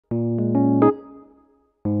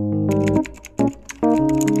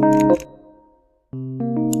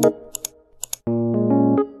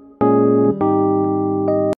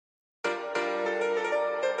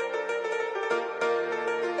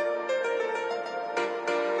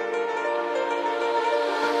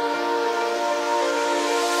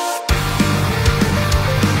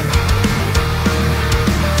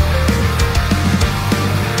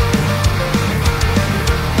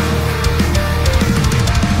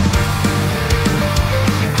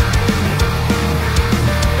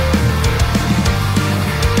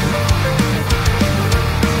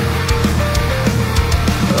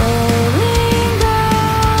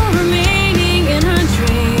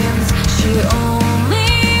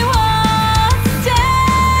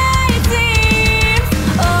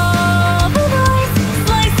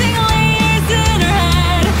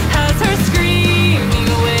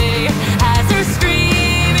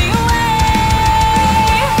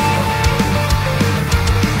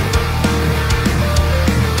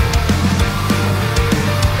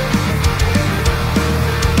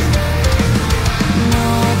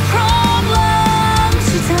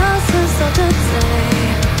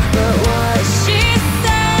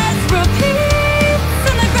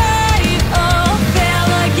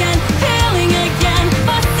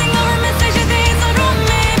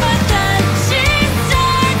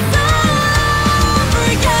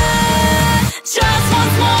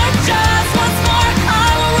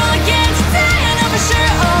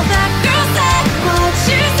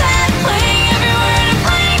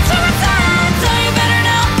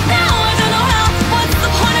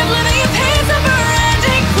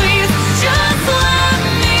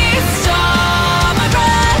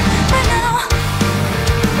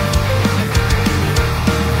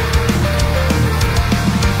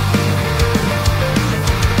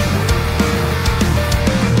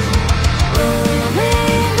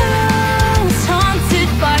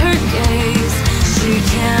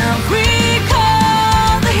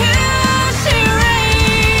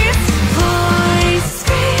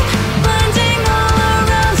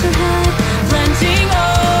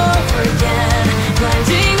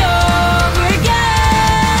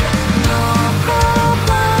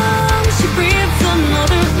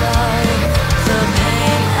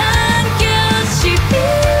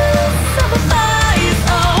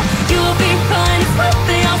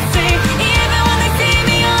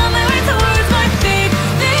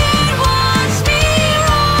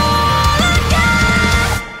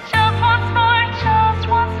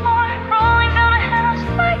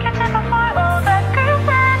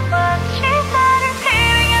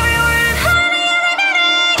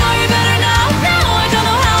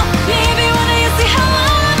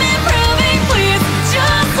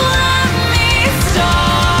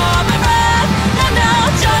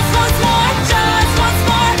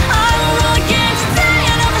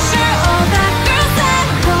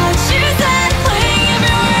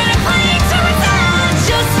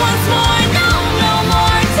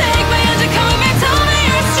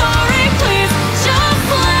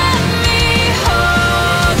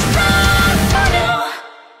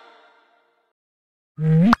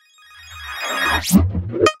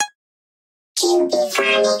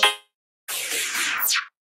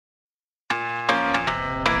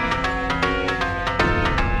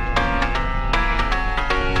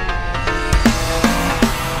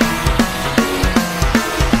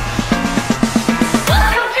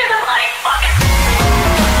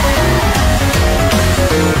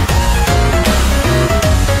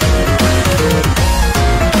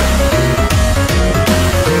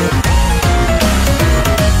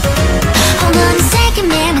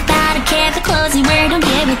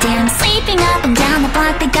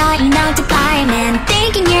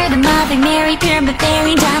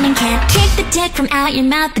dick from out your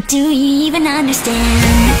mouth, but do you even understand?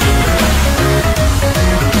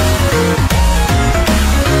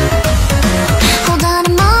 Hold on a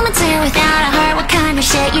moment, sir, without a heart, what kind of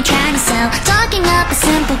shit you trying to sell? Talking up a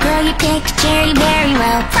simple girl, you picked a cherry very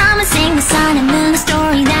well, promising the sun and moon, a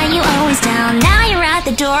story that you always tell. Now you're at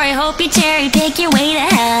the door, I hope you cherry pick your way to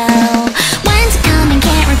hell. When's it coming,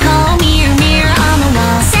 can't recall, mirror, mirror on the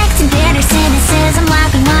wall, sex and bitter cynicism,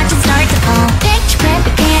 laughing, watch it start to fall. Picture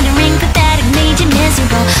perfect, pandering, pathetic, made you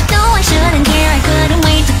miserable. No, I shouldn't care, I couldn't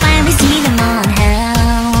wait to finally see them all in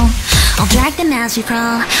hell. I'll drag them as we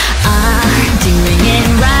crawl, doing it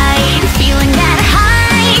right, feeling that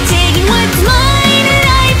high, taking what's mine, and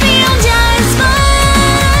I feel just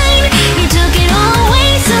fine. You took it all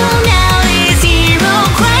away, so now this hero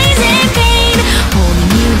cries in pain,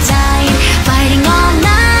 holding you tight, fighting all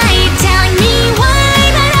night, telling me why,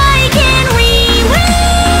 but I can't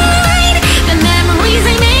rewrite the memories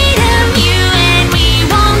I made of you, and we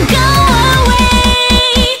won't go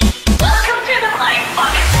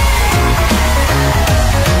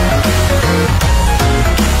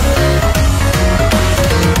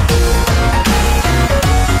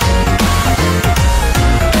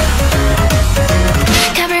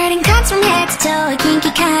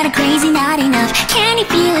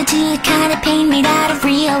the kind of pain made out of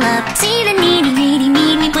real love. See the needy, greedy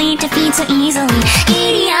need we bleed to feed so easily.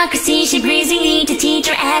 Idiocracy, she breeds the need to teach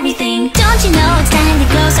her everything.